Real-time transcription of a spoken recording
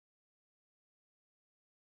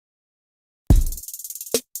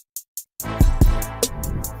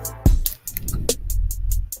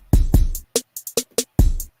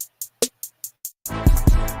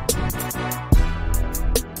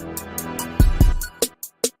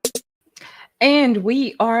And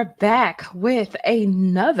we are back with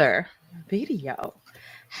another video.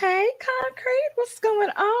 Hey, Concrete, what's going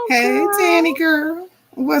on, Hey, Danny girl? girl.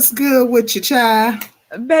 What's good with you, child?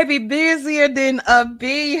 Baby, busier than a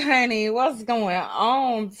bee, honey. What's going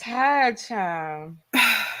on? Tired, child.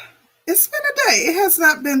 It's been a day. It has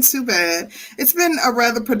not been too bad. It's been a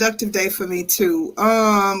rather productive day for me too.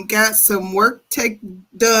 Got some work take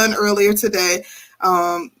done earlier today.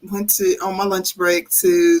 Went to on my lunch break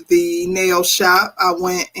to the nail shop. I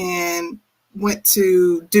went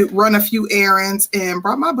to do run a few errands and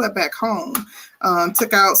brought my butt back home.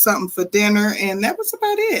 Took out something for dinner, and that was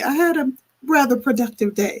about it. I had a rather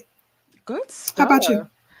productive day. Good How stuff. about you?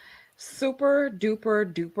 Super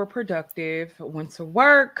duper duper productive. Went to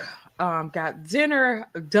work. Got dinner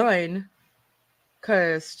done.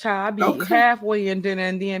 Cause child, I be Okay. halfway in dinner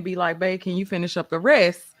and then be like, babe, can you finish up the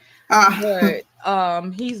rest? Uh,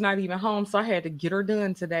 But he's not even home, so I had to get her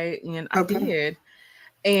done today, and I okay. did.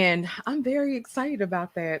 And I'm very excited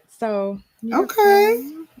about that. So yes, Okay.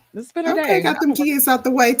 ma'am. It's been a Okay. day. Got them kids out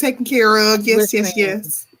the way, taken care of. Yes, Listen, yes,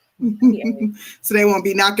 yes. yeah, So they won't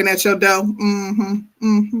be knocking at your door. Mm-hmm.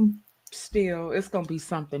 Mm-hmm. still, it's gonna be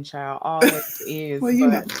something, child. Always is. Well,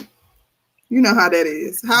 But you know how that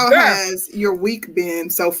is. How girl, has your week been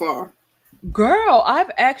so far? girl,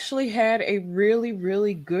 I've actually had a really,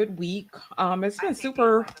 really good week. It's been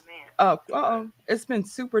super. It's been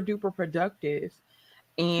super duper productive.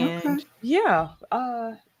 Okay. And yeah,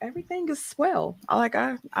 everything is swell.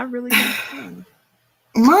 I really don't know.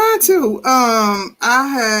 Mine too.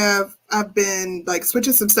 I've been like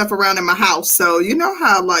switching some stuff around in my house. So you know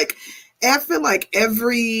how like I feel like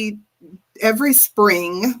every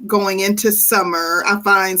spring going into summer, I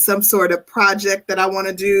find some sort of project that I want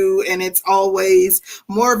to do, and it's always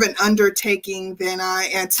more of an undertaking than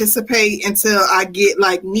I anticipate until I get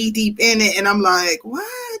like knee deep in it, and I'm like, "What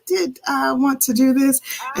did I want to do this?"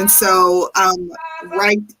 And so I'm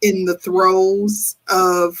right in the throes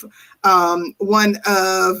of one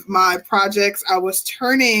of my projects. I wanted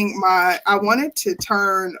to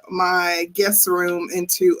turn my guest room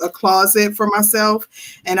into a closet for myself,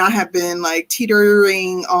 and I have been like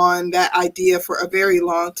teetering on that idea for a very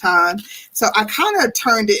long time. So I kind of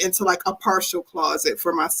turned it into like a partial closet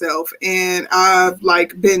for myself, and I've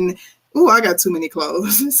like been. Oh, I got too many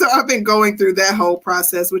clothes. So I've been going through that whole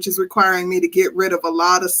process, which is requiring me to get rid of a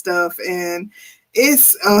lot of stuff. And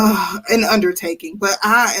it's an undertaking, but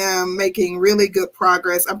I am making really good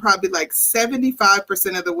progress. I'm probably like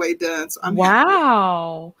 75% of the way done. So I'm happy with it.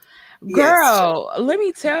 Wow. Yes. Girl, let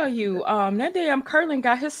me tell you, that damn Curlin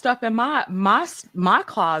got his stuff in my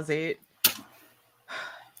closet.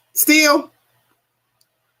 Still,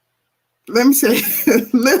 let me say,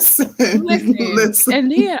 listen, Listen, listen.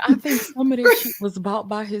 and then I think some of this shit was bought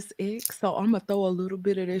by his ex, so I'm gonna throw a little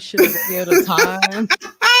bit of this shit away at a time.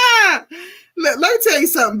 Let me tell you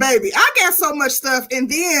something, baby. I got so much stuff, and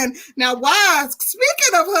then now, why?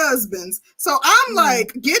 Speaking of husbands, so I'm Mm,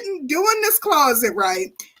 like doing this closet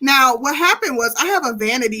right now. What happened was I have a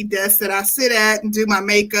vanity desk that I sit at and do my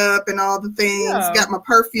makeup and all the things. yeah. Got my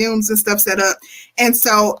perfumes and stuff set up, and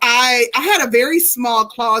so I had a very small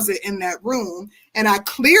closet in that room, and I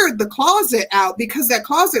cleared the closet out because that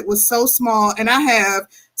closet was so small, and I have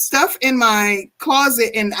stuff in my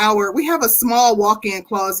closet we have a small walk-in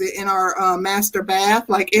closet in our master bath,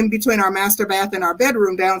 like in between our master bath and our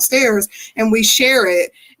bedroom downstairs, and we share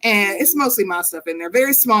it, and it's mostly my stuff in there,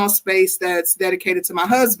 very small space that's dedicated to my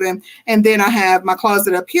husband. And then I have my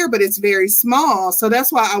closet up here, but it's very small, so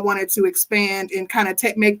that's why I wanted to expand and kind of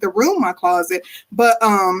make the room my closet. But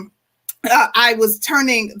I was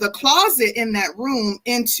turning the closet in that room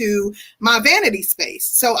into my vanity space.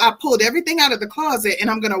 So I pulled everything out of the closet, and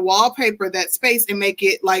I'm going to wallpaper that space and make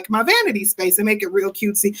it like my vanity space and make it real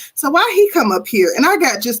cutesy. So why he come up here and I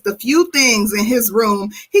got just a few things in his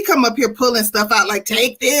room, he come up here pulling stuff out like,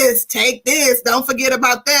 take this, don't forget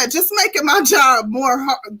about that. Just making my job more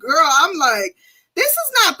hard. Girl, I'm like, this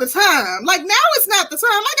is not the time. Like, now is not the time.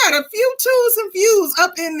 I got a few tools and views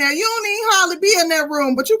up in there. You don't even hardly be in that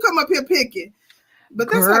room, but you come up here picking. But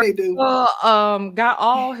that's how Girl, they do. got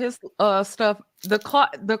all his stuff.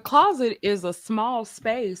 The closet is a small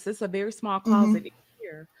space. It's a very small closet Mm-hmm. in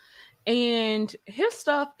here. And his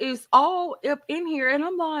stuff is all up in here. And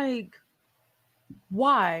I'm like,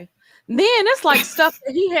 why? Then it's like stuff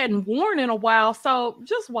that he hadn't worn in a while. So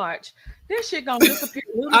just watch. This shit gonna disappear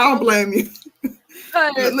little I don't by little. blame you.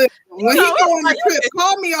 Cause Listen, when he go it's on like, the trip,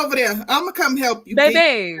 call me over there. I'm gonna come help you get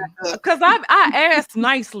baby, up. because I asked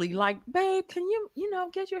nicely, like, babe, can you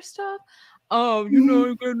get your stuff? Oh, Mm-hmm.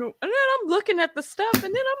 and then I'm looking at the stuff, and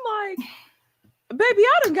then I'm like, Baby,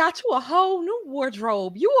 I done got you a whole new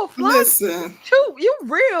wardrobe. You a fly. Listen. You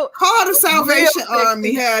real. Call the Salvation real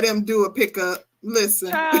Army, had them do a pickup.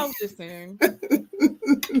 Listen. Child, listen.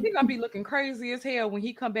 He gonna be looking crazy as hell when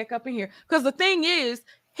he come back up in here. Because the thing is,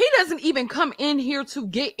 he doesn't even come in here to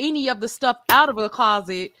get any of the stuff out of the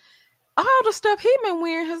closet. All the stuff he been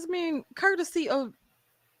wearing has been courtesy of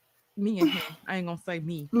me and him. I ain't gonna say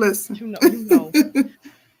me. Listen. You know.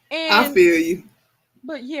 And I feel you.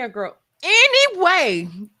 But yeah, girl. Anyway,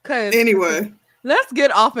 let's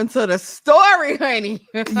get off into the story, honey.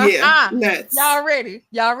 Yeah, let's. Y'all ready?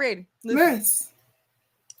 Listen. Let's.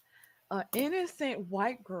 An innocent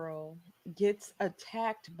white girl gets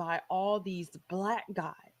attacked by all these black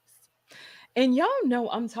guys. And y'all know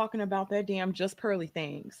I'm talking about that damn Just Pearly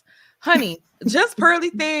Things. Honey, Just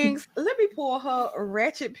Pearly Things. Let me pull her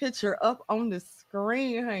ratchet picture up on the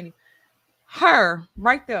screen, honey. Her,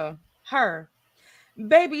 right there. Her.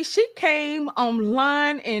 Baby, she came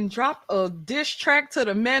online and dropped a diss track to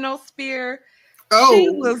the manosphere. Oh. She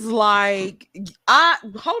was like,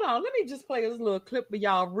 hold on, let me just play this little clip for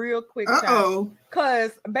y'all real quick.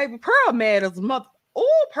 Because baby, Pearl mad as mother.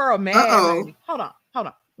 Oh, Pearl mad, baby. Hold on.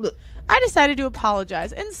 Look. I decided to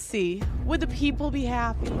apologize and see, would the people be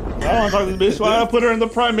happy? I don't want to talk to this bitch, so I put her in the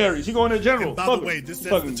primary. She going to general. And by the way, this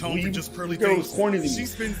sets the tone for Just Pearly Things. She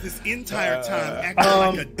spends this entire time acting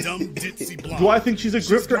like a dumb ditzy blonde. Do I think she's a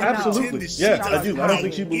grifter? Absolutely. Yeah, I do. I don't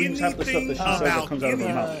think she believes half the stuff that she says that comes out of her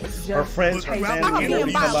mouth. Her friends, her family,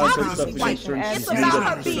 people come out and say stuff against her. It's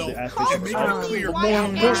about her being culturally white.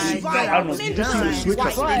 I don't know. You just see the switch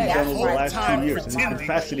up that she's done over the last 2 years, and it's been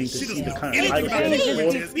fascinating to see the kind of lifestyle.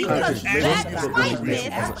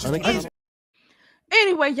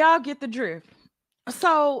 Anyway, y'all get the drift.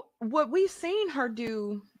 So what we've seen her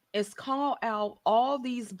do is call out all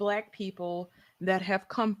these black people that have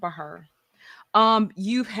come for her.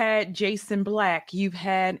 You've had Jason Black, you've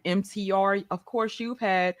had MTR, of course, you've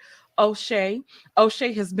had O'Shea.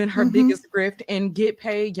 O'Shea has been her biggest grift, and Get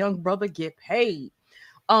Paid, Young Brother Get Paid.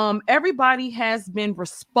 Everybody has been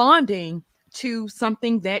responding to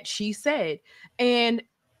something that she said. And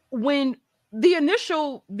when the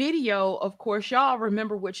initial video, of course, y'all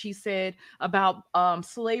remember what she said about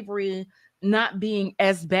slavery not being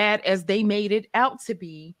as bad as they made it out to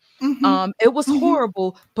be. It was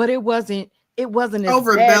horrible, but it wasn't as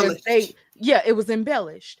bad as it was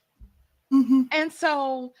embellished. And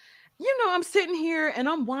so, I'm sitting here and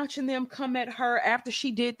I'm watching them come at her after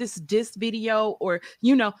she did this diss video, or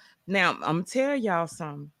now I'm gonna tell y'all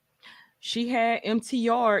something. She had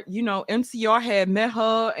MTR, MTR had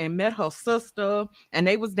met her sister, and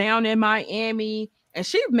they was down in Miami, and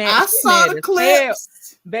she mad. I saw the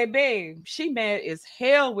clips. Baby, she mad as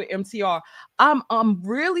hell with MTR. I'm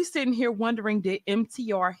really sitting here wondering, did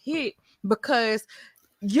MTR hit? Because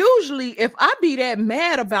usually if I be that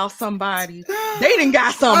mad about somebody, they done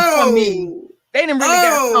got something from me. They didn't really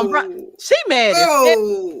got something. She mad.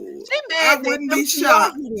 She mad. I wouldn't be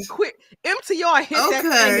shocked. Quit. MTR hit that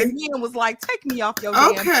thing and then was like, "Take me off your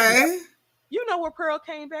damn thing." You know what Pearl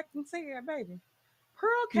came back and said, baby?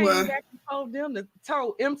 Pearl came back and told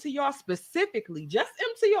MTR specifically, just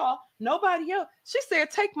MTR, nobody else. She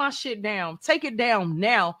said, "Take my shit down. Take it down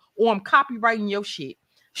now, or I'm copywriting your shit."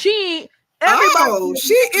 She ain't.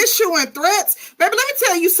 She issuing threats. Baby, let me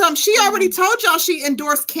tell you something. She already told y'all she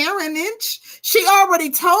endorsed Karen Inch. She already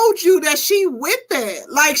told you that she with that.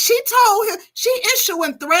 Like, she told him, she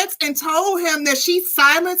issuing threats and told him that she's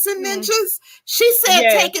silencing ninjas. She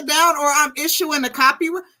said, take it down or I'm issuing a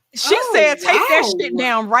copyright. She said, take that shit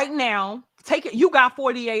down right now. Take it. You got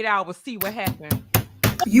 48 hours. See what happened.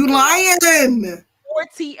 You lying.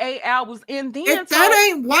 48 hours. And then if that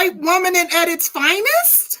ain't white woman at its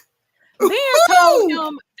finest. Then told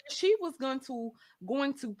him that she was going to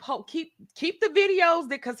keep the videos,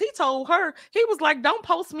 because he told her, he was like, "Don't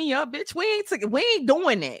post me up, bitch. We ain't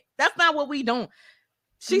doing that. That's not what we doing."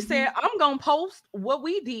 She said, "I'm gonna post what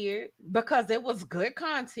we did because it was good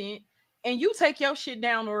content, and you take your shit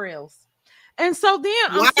down or else." And so then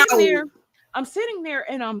I'm sitting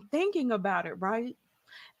there and I'm thinking about it, right?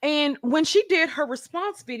 And when she did her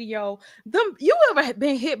response video, you ever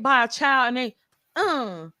been hit by a child and they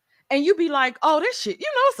and you be like, "Oh, this shit,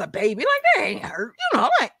 it's a baby. Like, that ain't hurt."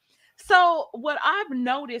 Like. So what I've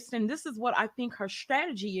noticed, and this is what I think her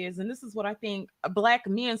strategy is, and this is what I think black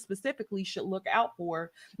men specifically should look out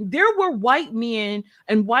for. There were white men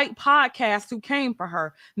and white podcasts who came for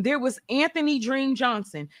her. There was Anthony Dream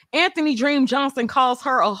Johnson. Anthony Dream Johnson calls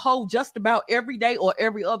her a hoe just about every day or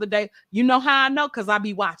every other day. You know how I know? Because I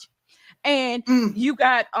be watching. And you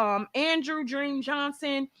got Andrew Dream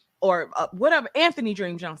Johnson, or whatever, Anthony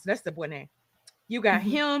Dream Johnson. That's the boy name. You got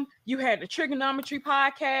him. You had the Trigonometry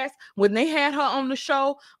podcast when they had her on the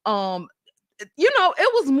show. You know, it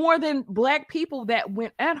was more than Black people that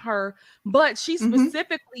went at her, but she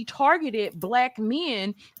specifically targeted Black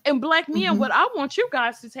men. And Black men, what I want you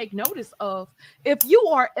guys to take notice of, if you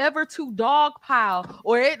are ever to dogpile,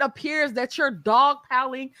 or it appears that you're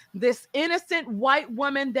dogpiling this innocent white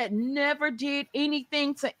woman that never did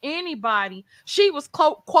anything to anybody, she was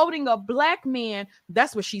quoting a Black man.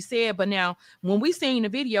 That's what she said. But now, when we seen the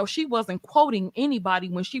video, she wasn't quoting anybody.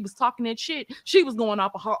 When she was talking that shit, she was going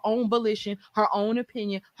off of her own volition, her own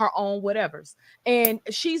opinion, her own whatevers. And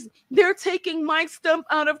they're taking Mike Stump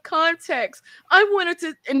out of context. I wanted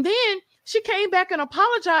to, and then she came back and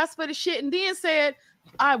apologized for the shit, and then said,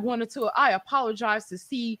 I apologize to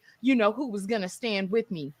see, you know, who was gonna stand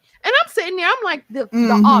with me. And I'm sitting there, I'm like, the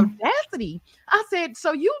audacity. I said,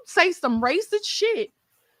 so you say some racist shit.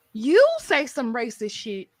 You say some racist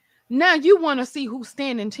shit. Now you want to see who's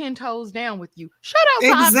standing 10 toes down with you. Shout out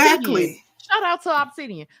to Obsidian. Shout out to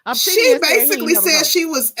Obsidian. She basically said she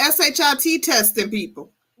was SHIT testing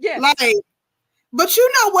people. Yeah. Like, but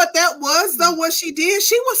you know what that was, though, what she did?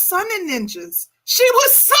 She was sunning ninjas. She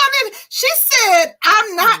said,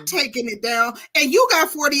 I'm not taking it down, and you got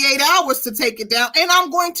 48 hours to take it down, and I'm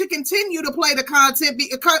going to continue to play the content,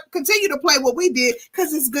 continue to play what we did,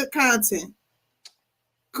 because it's good content.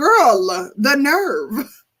 Girl, the nerve.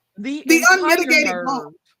 The unmitigated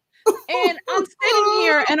nerve. And I'm sitting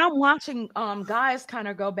here and I'm watching guys kind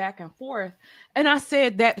of go back and forth. And I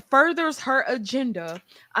said that furthers her agenda.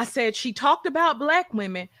 I said she talked about Black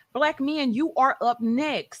women. Black men, you are up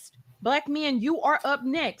next. Black men, you are up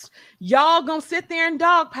next. Y'all gonna sit there and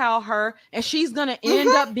dogpile her, and she's gonna end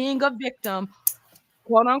up being a victim,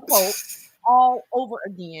 quote unquote, all over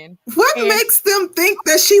again. What makes them think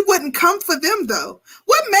that she wouldn't come for them, though?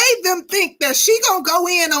 What made them think that she gonna go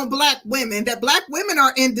in on Black women, that Black women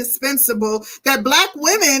are indispensable, that Black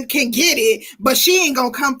women can get it, but she ain't gonna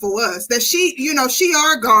come for us, that she, you know, she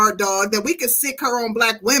our guard dog, that we could sick her on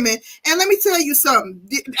Black women? And let me tell you something,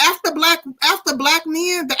 after black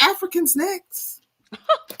men, the Africans next.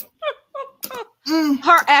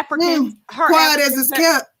 Her Africans, quiet as it's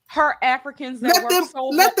kept. Her Africans that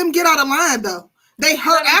let them get out of line, though. They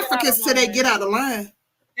hurt Africans till they get out of line.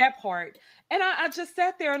 That part. And I just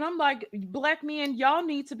sat there and I'm like, Black men, y'all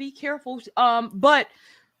need to be careful. But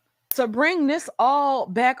to bring this all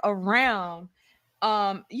back around,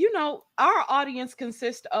 you know, our audience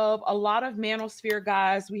consists of a lot of manosphere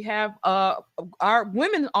guys. We have our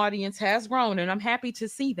women audience has grown, and I'm happy to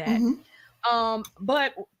see that.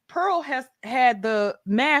 But Pearl has had the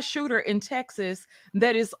mass shooter in Texas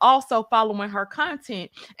that is also following her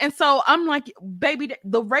content. And so I'm like, baby,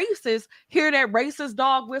 the racists hear that racist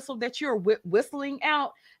dog whistle that you're whistling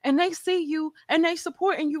out, and they see you and they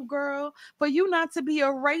supporting you, girl, for you not to be a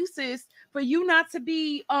racist, for you not to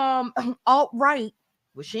be alt-right.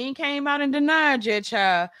 Well, she ain't came out and denied yet,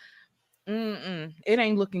 child. It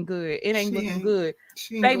ain't looking good. It ain't looking good.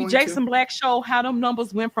 Baby, Jason Black showed how them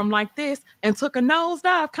numbers went from like this and took a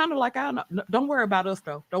nosedive, kind of like, don't worry about us,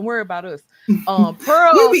 though. Don't worry about us.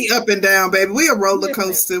 Pearl, we'll be up and down, baby. We a roller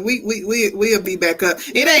coaster. We'll be back up.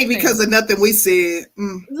 It ain't because of nothing we said.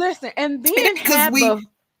 Listen, and then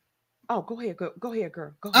oh, go ahead, girl. Go ahead.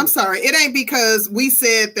 I'm sorry. It ain't because we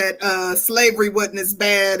said that slavery wasn't as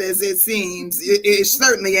bad as it seems. It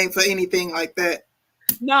certainly ain't for anything like that.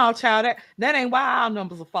 No, child, that ain't why our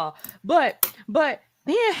numbers will fall. But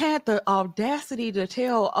then had the audacity to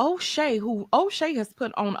tell O'Shea, who O'Shea has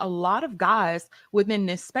put on a lot of guys within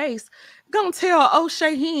this space, gonna tell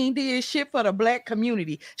O'Shea he ain't did shit for the Black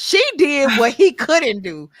community. She did what he couldn't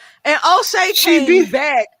do. And O'Shea came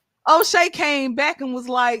back. O'Shea came back and was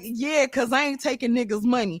like, yeah, because I ain't taking niggas'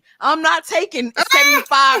 money. I'm not taking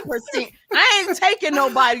 75%. I ain't taking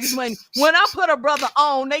nobody's money. When I put a brother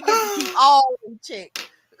on, they get to keep all the check.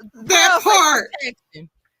 That part.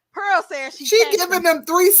 Pearl said she giving them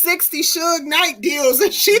 360 Suge Knight deals,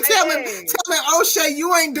 and she telling O'Shea,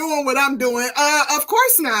 you ain't doing what I'm doing. Of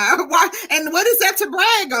course not. Why? And what is that to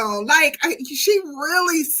brag on? Like, she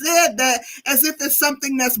really said that as if it's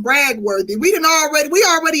something that's brag worthy. We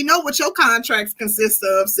already know what your contracts consist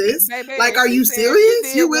of, sis. Baby, like, are you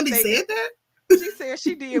serious? You really said that? She said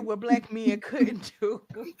she did what Black men couldn't do.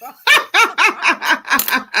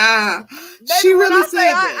 She really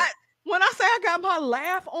said that. When I say I got my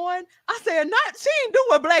laugh on, I said she ain't do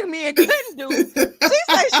what Black men couldn't do. She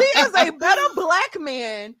said she is a better Black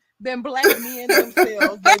man than Black men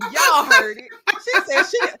themselves. And y'all heard it. She said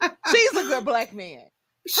she's a good Black man.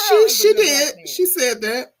 She did. She said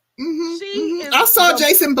that. I saw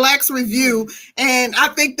Jason Black's review, and I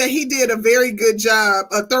think that he did a very good job,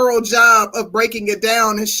 a thorough job of breaking it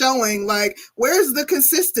down and showing like where's the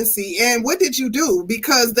consistency and what did you do,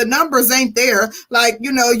 because the numbers ain't there. Like,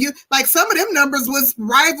 you know, you like some of them numbers was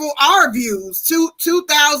rival our views,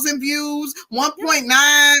 2,000 views,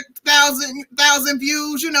 1.9 thousand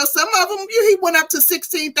views. You know, some of them he went up to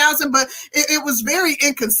 16,000, but it was very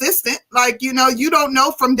inconsistent. Like, you know, you don't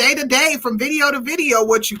know from day to day, from video to video,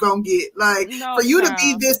 what you're gonna get. Like, for you to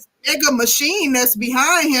be this mega machine that's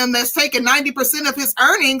behind him, that's taking 90% of his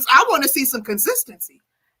earnings, I want to see some consistency.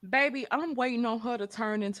 Baby, I'm waiting on her to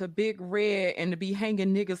turn into Big Red and to be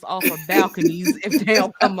hanging niggas off of balconies if they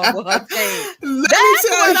don't come up with her tape. That's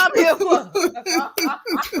what I'm here for.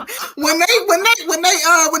 when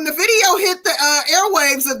the video hit the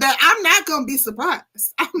airwaves of that, I'm not gonna be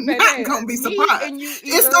surprised. I'm not gonna be surprised.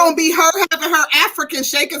 It's gonna be her having her African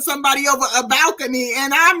shaking somebody over a balcony,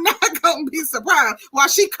 and I'm not gonna be surprised while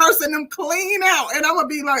she cursing them clean out, and I'm gonna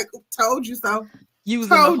be like, "Told you so." Using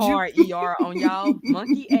the hard ER on y'all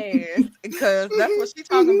monkey ass, because that's what she's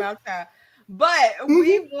talking about. But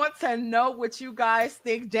we want to know what you guys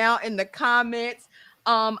think down in the comments.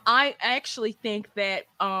 I actually think that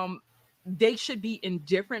they should be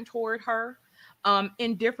indifferent toward her.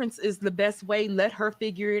 Indifference is the best way. Let her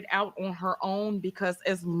figure it out on her own, because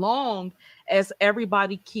as long as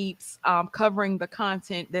everybody keeps covering the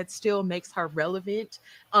content, that still makes her relevant,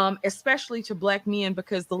 especially to Black men,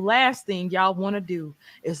 because the last thing y'all want to do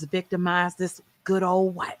is victimize this good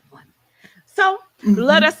old white one. So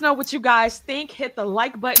let us know what you guys think. Hit the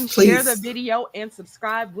like button, share the video, and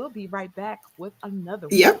subscribe. We'll be right back with another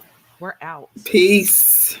one. Yep. We're out.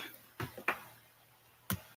 Peace.